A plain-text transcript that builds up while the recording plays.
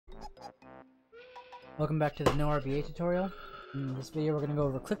Welcome back to the no RBA tutorial. In this video, we're gonna go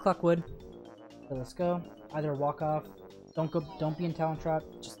over Click Clock Wood. So let's go. Either walk off. Don't be in Talon Trot.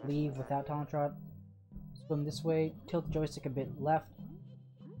 Just leave without Talon Trot. Swim this way. Tilt the joystick a bit left.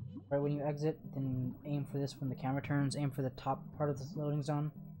 Right when you exit, then aim for this when the camera turns. Aim for the top part of this loading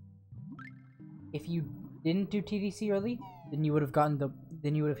zone. If you didn't do TDC early, then you would have gotten the.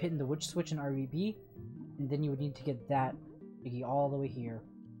 Then you would have hit the Witch Switch in RBA, and then you would need to get that Jiggy all the way here.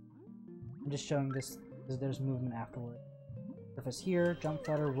 I'm just showing this because there's movement afterward. Surface here, jump,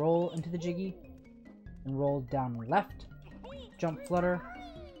 flutter, roll into the Jiggy, and roll down left. Jump, flutter.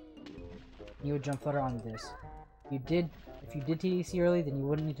 You would jump, flutter on this. If you did TDC early, then you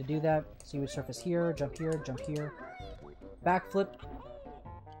wouldn't need to do that. So you would surface here, jump here, backflip,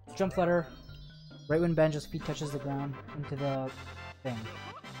 jump, flutter. Right when Banjo's feet touches the ground, into the thing,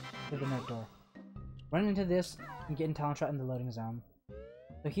 to the note door. Run into this and get in Talon Trot in the loading zone.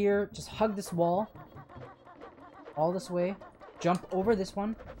 So here, just hug this wall, all this way, jump over this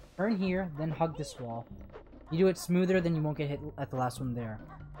one, turn here, then hug this wall. You do it smoother, then you won't get hit at the last one there.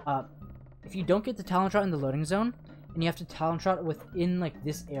 If you don't get the Talon Trot in the loading zone, and you have to Talon Trot within like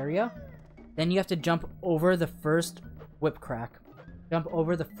this area, then you have to jump over the first whip crack. Jump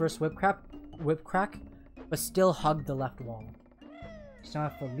over the first whip crack, but still hug the left wall. So now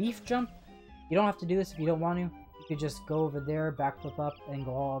for leaf jump, you don't have to do this if you don't want to. You could just go over there, backflip up, and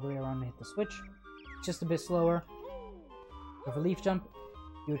go all the way around and hit the switch. It's just a bit slower. So for leaf jump,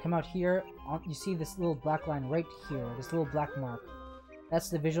 you would come out here. You see this little black line right here, this little black mark. That's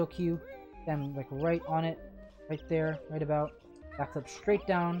the visual cue. Then like right on it, right there, right about. Backflip straight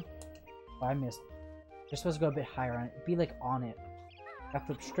down. Oh, I missed. You're supposed to go a bit higher on it. Be like on it.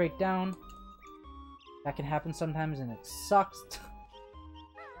 Backflip straight down. That can happen sometimes and it sucks.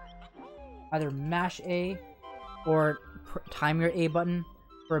 Either mash A or time your A button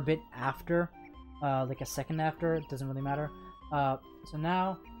for a bit after, like a second after, it doesn't really matter. So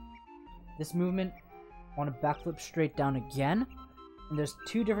now, this movement, I want to backflip straight down again. And there's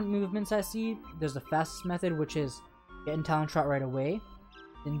two different movements I see. There's the fastest method, which is get in Talon Trot right away,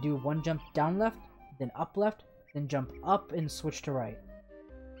 then do one jump down left, then up left, then jump up and switch to right.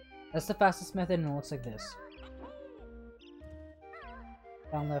 That's the fastest method and it looks like this.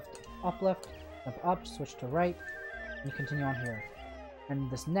 Down left, jump up, switch to right, and you continue on here.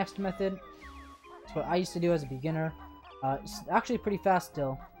 And this next method, it's what I used to do as a beginner. It's actually pretty fast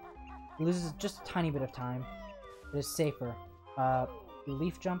still. It loses just a tiny bit of time. It is safer. You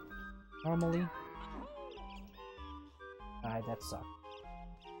leaf jump normally. Alright, that sucked.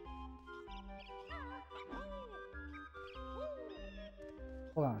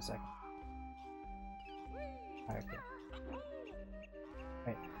 Hold on a second. Alright, good.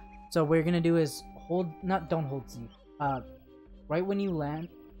 Right. So what you're gonna do is don't hold Z. Right when you land,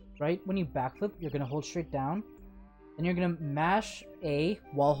 right when you backflip, you're gonna hold straight down. Then you're gonna mash A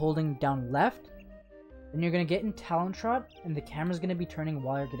while holding down left. Then you're gonna get in Talon Trot, and the camera's gonna be turning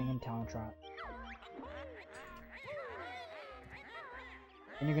while you're getting in Talon Trot.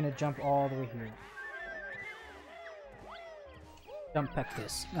 Then you're gonna jump all the way here. Jump peck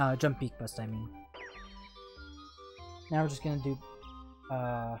this. Jump beak bust, I mean. Now we're just gonna do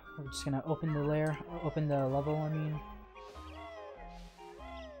we're just gonna open the level, I mean.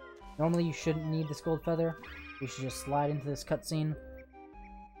 Normally you shouldn't need this gold feather. You should just slide into this cutscene.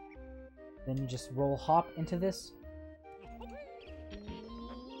 Then you just roll hop into this.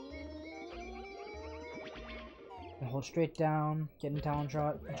 And hold straight down, get in Talon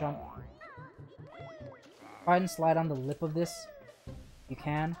Trot, jump. Try and slide on the lip of this. You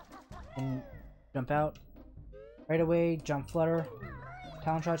can. And jump out. Right away, jump, flutter.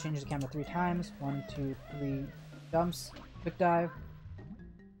 Talon Trot changes the camera 3 times. 1, 2, 3 jumps. Quick dive.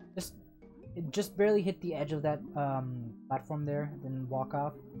 Just barely hit the edge of that platform there, then walk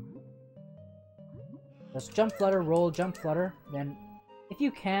off. Just jump, flutter, roll, jump, flutter. Then, if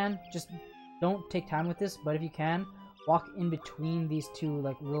you can, just don't take time with this, but if you can, walk in between these two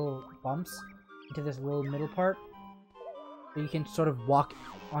like little bumps into this little middle part. So you can sort of walk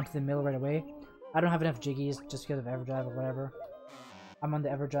onto the middle right away. I don't have enough jiggies just because of EverDrive or whatever. I'm on the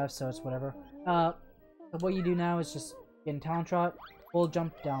EverDrive, so it's whatever. So what you do now is just get in Talon Trot, full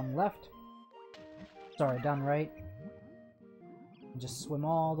jump down left. Sorry, down right. And just swim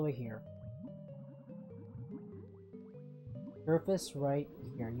all the way here. Surface right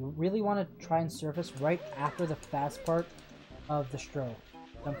here. You really want to try and surface right after the fast part of the stroke.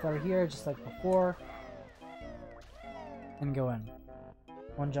 Jump flutter here, just like before. And go in.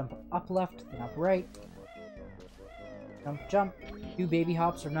 One jump up left, then up right. Jump, jump. 2 baby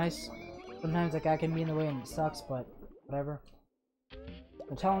hops are nice. Sometimes that guy can be in the way and it sucks, but whatever.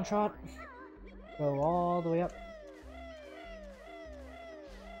 The Talon Trot. Go all the way up.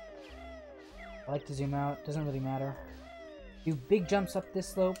 I like to zoom out, doesn't really matter. Do big jumps up this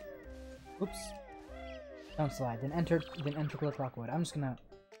slope. Oops. Don't slide. Then enter Click Lockwood. I'm just gonna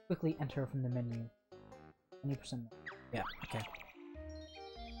quickly enter from the menu. 20%. Yeah, okay.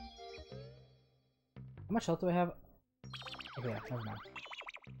 How much health do I have? Okay, yeah, never mind.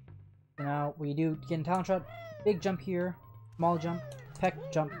 So now, what you do, get in Talent Shot, big jump here, small jump,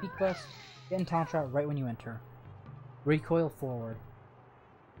 peck, jump, peek bust, get in Talent Shot right when you enter. Recoil forward.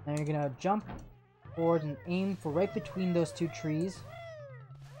 Now you're gonna jump forward and aim for right between those two trees.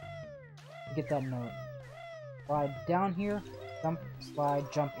 To get that note. Slide down here, jump,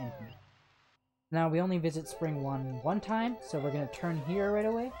 slide, jump in here. Now we only visit Spring 1 one time, so we're gonna turn here right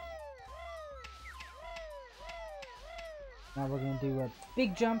away. Now we're gonna do a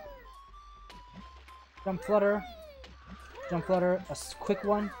big jump, flutter, a quick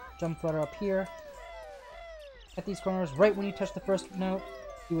one, jump flutter up here. At these corners, right when you touch the first note,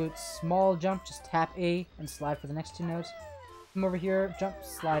 do a small jump, just tap A and slide for the next two notes. Come over here, jump,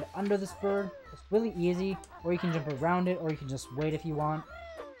 slide under this bird. It's really easy, or you can jump around it, or you can just wait if you want.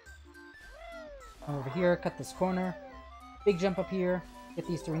 Come over here, cut this corner, big jump up here, get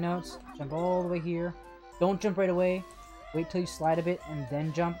these three notes, jump all the way here. Don't jump right away, wait till you slide a bit and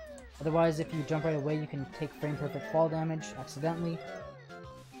then jump. Otherwise, if you jump right away, you can take frame perfect fall damage accidentally.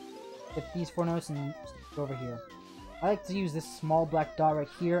 Get these four notes and go over here. I like to use this small black dot right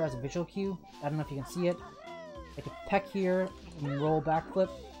here as a visual cue. I don't know if you can see it. I can peck here and roll backflip.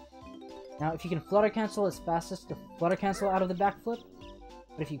 Now, if you can flutter cancel, it's fastest to flutter cancel out of the backflip.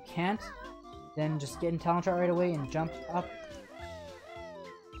 But if you can't, then just get in Talent Shot right away and jump up.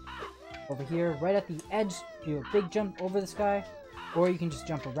 Over here, right at the edge, do a big jump over this guy. Or you can just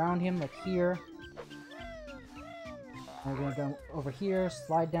jump around him, like here. And we're gonna go over here,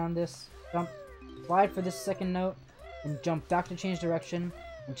 slide down this, jump, slide for this second note, and jump back to change direction,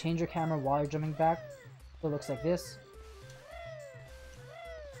 and change your camera while you're jumping back. So it looks like this.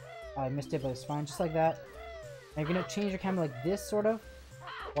 I missed it, but it's fine, just like that. And you're gonna change your camera like this, sort of,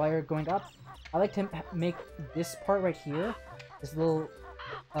 while you're going up. I like to make this part right here, this little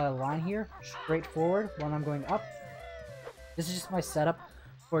line here, straight forward when I'm going up. This is just my setup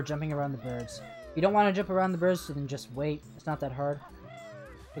for jumping around the birds. If you don't want to jump around the birds, so then just wait. It's not that hard.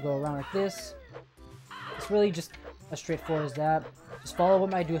 To go around like this. It's really just as straightforward as that. Just follow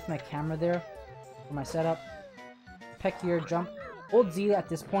what I do with my camera there for my setup. Peck here, jump. Hold Z at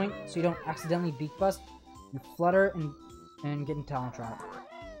this point so you don't accidentally beak bust. And flutter and get in Talent Shot.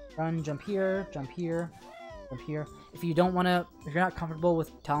 Run, jump here, jump here, jump here. If you don't want to, if you're not comfortable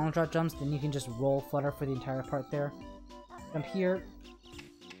with Talent Shot jumps, then you can just roll flutter for the entire part there. Jump here,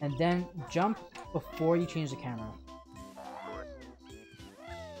 and then jump before you change the camera.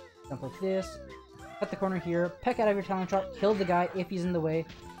 Jump like this, cut the corner here, peck out of your Talent Shot, kill the guy if he's in the way.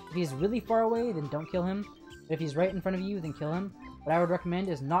 If he's really far away, then don't kill him. But if he's right in front of you, then kill him. What I would recommend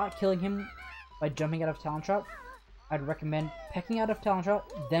is not killing him by jumping out of Talent Shot. I'd recommend pecking out of Talent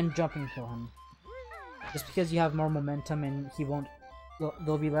Shot, then jumping and kill him. Just because you have more momentum and he won't, there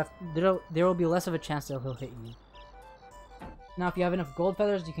will be less of a chance that he'll hit you. Now, if you have enough gold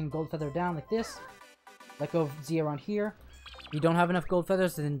feathers, you can gold feather down like this. Let go of Z around here. If you don't have enough gold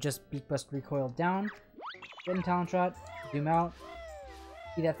feathers, then just beak bust recoil down. Get in Talent Shot, zoom out.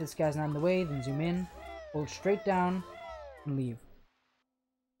 See that this guy's not in the way, then zoom in. Hold straight down, and leave.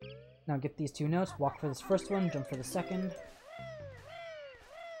 Now get these two notes, walk for this first one, jump for the second.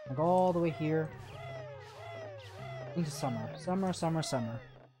 And go all the way here. Into summer. Summer, summer, summer.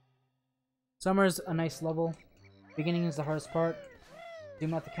 Summer's a nice level. Beginning is the hardest part.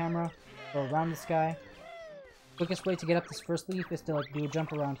 Zoom out the camera, go around the sky. Quickest way to get up this first leaf is to do a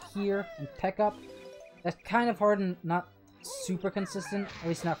jump around here and peck up. That's kind of hard and not super consistent, at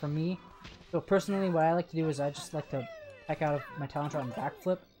least not for me. So personally, what I like to do is I just like to peck out of my Talent Shot and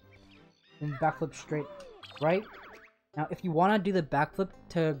backflip. Then backflip straight right. Now if you want to do the backflip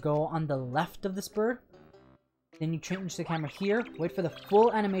to go on the left of this bird, then you change the camera here, wait for the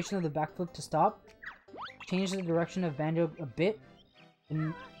full animation of the backflip to stop. Change the direction of Banjo a bit,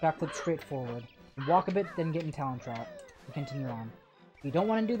 and backflip straight forward. And walk a bit, then get in Talent Shot, and continue on. If you don't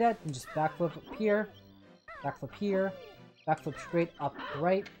want to do that, then just backflip up here, backflip straight up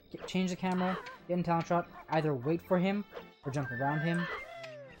right, change the camera, get in Talent Shot, either wait for him, or jump around him,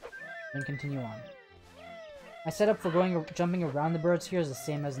 then continue on. My setup for jumping around the birds here is the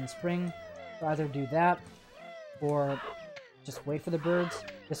same as in spring, so either do that, or just wait for the birds.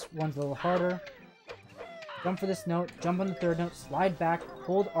 This one's a little harder. Jump for this note, jump on the third note, slide back,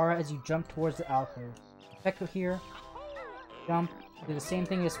 hold R as you jump towards the alcove. Peck here, jump, do the same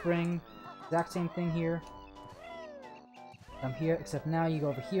thing as spring, Exact same thing here. Jump here, except now you go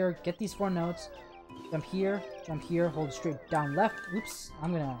over here, get these 4 notes, jump here, hold straight down left. Oops,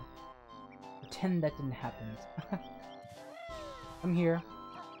 I'm gonna pretend that didn't happen. Come here.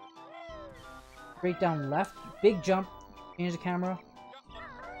 Straight down left, big jump, change the camera.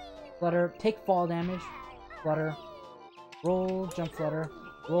 Flutter, take fall damage, flutter, roll, jump, flutter,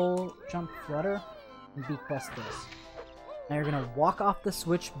 roll, jump, flutter, and bequest this. Now you're gonna walk off the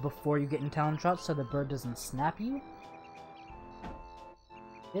switch before you get in talon trot so the bird doesn't snap you.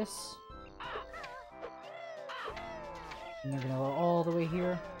 This. And you're gonna go all the way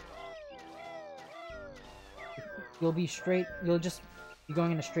here. You'll be straight, you'll just be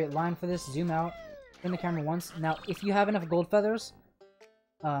going in a straight line for this. Zoom out, turn the camera once. Now, if you have enough gold feathers,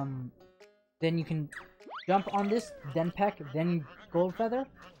 then you can jump on this, then peck, then gold feather.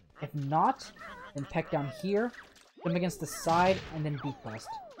 If not, then peck down here, jump against the side, and then bequest.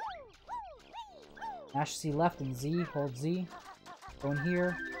 Mash C left and Z, hold Z. Go in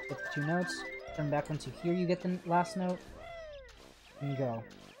here, get the 2 notes, turn back once you hear you get the last note, and go.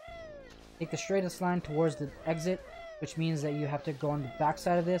 Take the straightest line towards the exit, which means that you have to go on the back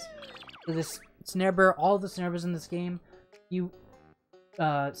side of this. So this snare burr, all the snare burrs in this game, you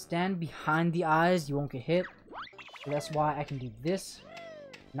stand behind the eyes, you won't get hit. So that's why I can do this,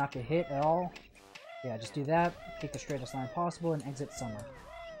 not get hit at all. Yeah, just do that, take the straightest line possible, and exit summer.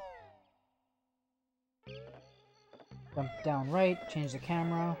 Jump down right, change the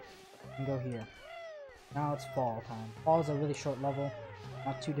camera, and go here. Now it's fall time. Fall is a really short level,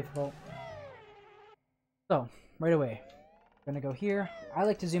 not too difficult. So, right away, we're gonna go here. I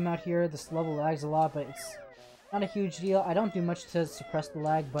like to zoom out here. This level lags a lot, but it's not a huge deal. I don't do much to suppress the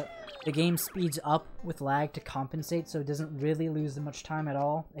lag, but the game speeds up with lag to compensate, so it doesn't really lose much time at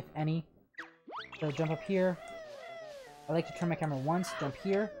all, if any. So jump up here. I like to turn my camera once, jump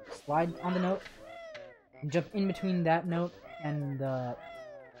here, slide on the note, and jump in between that note and the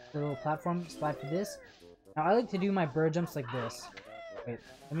little platform, slide for this. Now I like to do my bird jumps like this. Wait,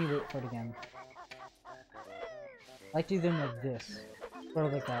 let me wait for it again. I like to do them like this. Sort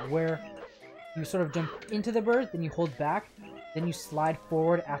of like that, where you sort of jump into the bird, then you hold back, then you slide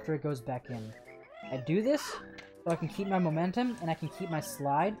forward after it goes back in. I do this so I can keep my momentum, and I can keep my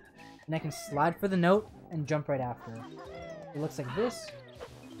slide, and I can slide for the note and jump right after. It looks like this.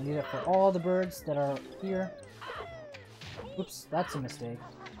 I do that for all the birds that are here. Oops, that's a mistake.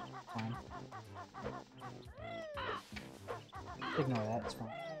 Fine. Ignore that, it's fine.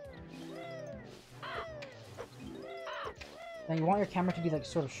 Now you want your camera to be like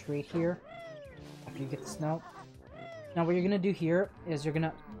sort of straight here after you get this note. Now what you're gonna do here is you're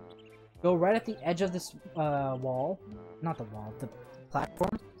gonna go right at the edge of this wall, not the wall, the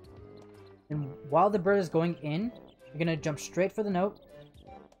platform. And while the bird is going in, you're gonna jump straight for the note,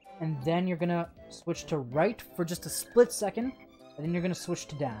 and then you're gonna switch to right for just a split second, and then you're gonna switch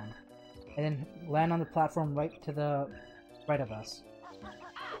to down, and then land on the platform right to the right of us.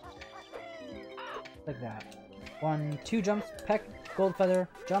 Like that. 1, 2 jumps, peck, gold feather,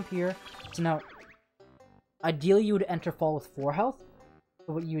 jump here. So now, ideally you would enter fall with 4 health.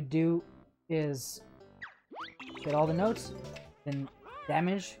 So what you would do is get all the notes, then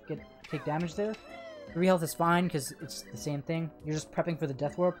damage, take damage there. 3 health is fine because it's the same thing. You're just prepping for the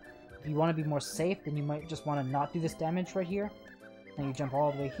death warp. If you want to be more safe, then you might just want to not do this damage right here. Then you jump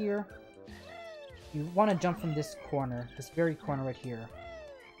all the way here. You want to jump from this corner, this very corner right here.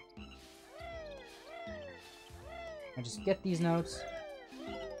 And just get these notes.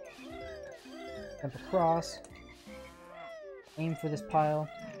 Jump across. Aim for this pile.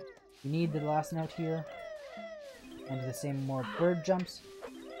 You need the last note here. And do the same more bird jumps.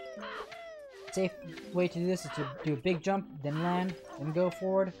 Safe way to do this is to do a big jump, then land, then go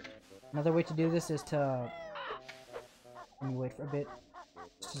forward. Another way to do this is to... Let me wait for a bit.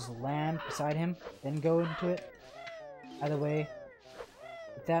 Just land beside him, then go into it. Either way.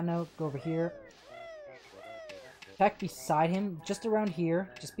 With that note, go over here. Peck beside him, just around here.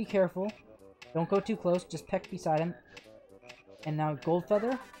 Just be careful. Don't go too close, just peck beside him. And now gold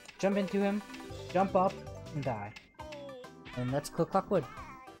feather, jump into him, jump up, and die. And let's click Clock Wood.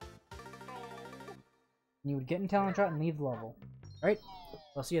 You would get in Talon Trot and leave the level. Alright,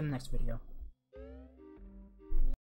 I'll see you in the next video.